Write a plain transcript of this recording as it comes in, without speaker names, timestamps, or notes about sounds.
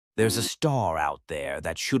There's a star out there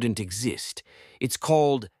that shouldn't exist. It's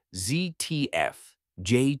called ZTF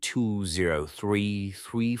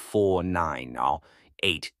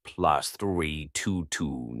J203349.8 plus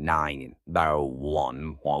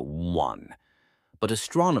 322901.1. But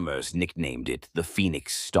astronomers nicknamed it the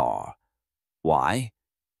Phoenix Star. Why?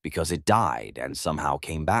 Because it died and somehow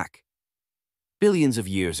came back. Billions of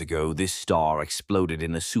years ago, this star exploded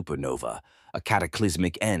in a supernova, a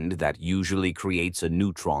cataclysmic end that usually creates a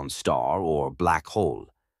neutron star or black hole.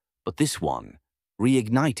 But this one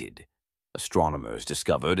reignited. Astronomers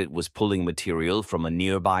discovered it was pulling material from a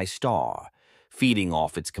nearby star, feeding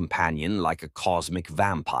off its companion like a cosmic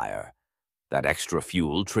vampire. That extra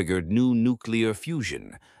fuel triggered new nuclear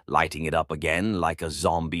fusion, lighting it up again like a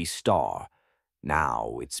zombie star.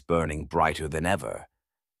 Now it's burning brighter than ever,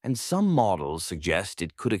 and some models suggest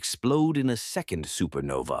it could explode in a second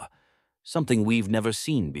supernova, something we've never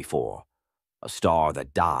seen before. A star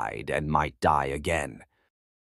that died and might die again,